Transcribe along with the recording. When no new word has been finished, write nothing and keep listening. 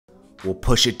Well,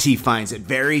 Pusha T finds it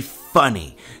very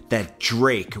funny that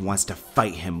Drake wants to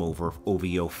fight him over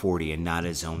OVO 40 and not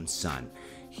his own son.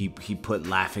 He put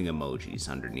laughing emojis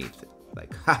underneath it.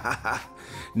 Like, ha ha ha.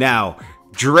 Now,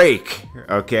 Drake,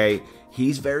 okay,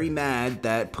 he's very mad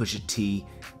that Pusha T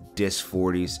dissed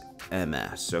 40's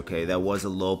MS, okay? That was a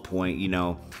low point, you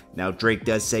know. Now, Drake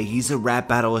does say he's a rap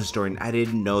battle historian. I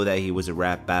didn't know that he was a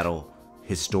rap battle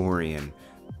historian.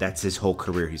 That's his whole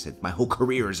career. He said, my whole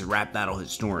career is a rap battle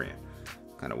historian.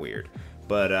 Kind of weird.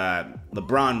 But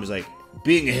LeBron was like,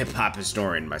 being a hip-hop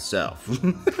historian myself.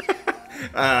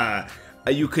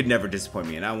 You could never disappoint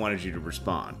me, and I wanted you to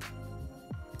respond.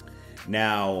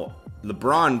 Now,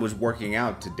 LeBron was working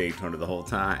out to Daytona the whole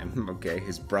time, okay?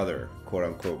 His brother,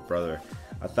 quote-unquote brother.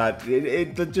 I thought,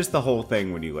 just the whole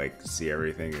thing when you, like, see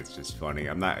everything, it's just funny.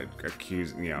 I'm not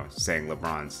accusing, saying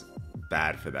LeBron's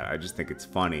bad for that. I just think it's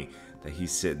funny that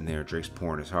he's sitting there, Drake's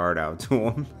pouring his heart out to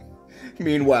him.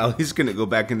 Meanwhile, he's going to go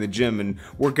back in the gym and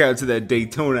work out to that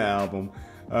Daytona album.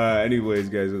 Anyways,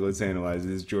 guys, let's analyze.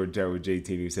 This is Jordan Tower with JT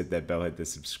News. Hit that bell, hit the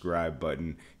subscribe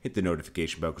button, hit the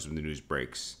notification bell because when the news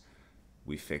breaks,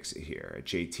 we fix it here at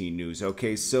JT News.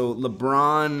 Okay, so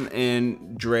LeBron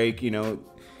and Drake,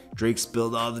 Drake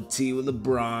spilled all the tea with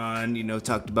LeBron,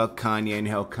 talked about Kanye and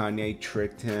how Kanye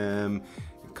tricked him.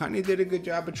 Kanye did a good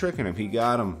job of tricking him. He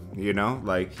got him,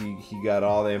 like he got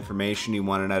all the information he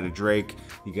wanted out of Drake.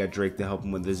 He got Drake to help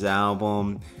him with his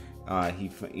album.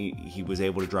 He was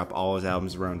able to drop all his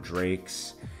albums around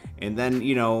Drake's. And then,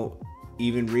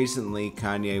 even recently,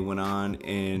 Kanye went on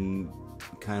and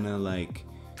kind of like,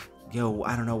 yo,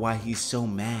 I don't know why he's so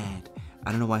mad.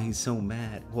 I don't know why he's so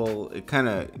mad. Well, it kind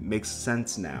of makes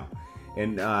sense now.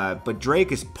 And but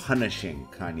Drake is punishing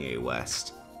Kanye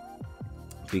West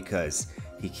because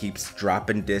he keeps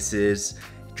dropping disses.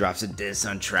 He drops a diss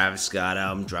on Travis Scott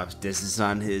album, drops disses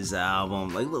on his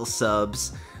album, like little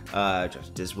subs. Drops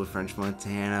a diss with French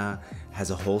Montana.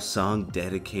 Has a whole song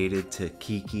dedicated to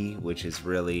KIKI, which is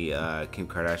really Kim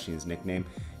Kardashian's nickname.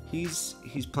 He's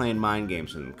playing mind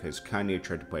games with him because Kanye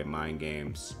tried to play mind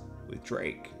games with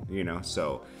Drake,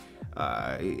 so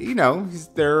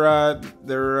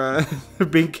they're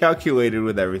being calculated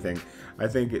with everything. I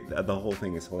think the whole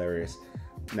thing is hilarious.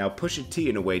 Now, Pusha T,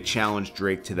 in a way, challenged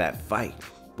Drake to that fight,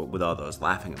 but with all those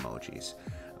laughing emojis.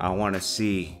 I want to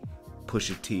see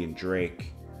Pusha T and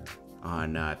Drake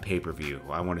on pay-per-view.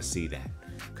 I want to see that.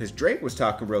 Because Drake was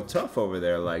talking real tough over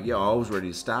there, like, yo, I was ready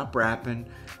to stop rapping,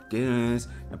 get in this,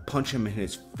 and punch him in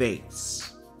his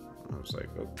face. I was like,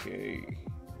 okay.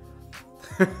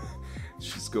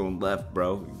 She's going left,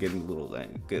 bro. Getting a little,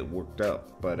 get worked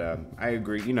up. But I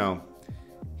agree,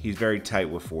 he's very tight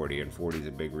with 40, and 40 is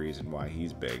a big reason why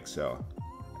he's big, so.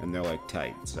 And they're, like,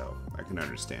 tight, so I can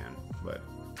understand. But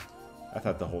I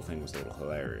thought the whole thing was a little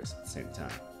hilarious at the same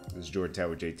time. This is Jordan Tower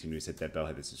with JT News. Hit that bell,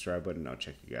 hit the subscribe button, and I'll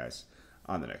check you guys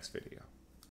on the next video.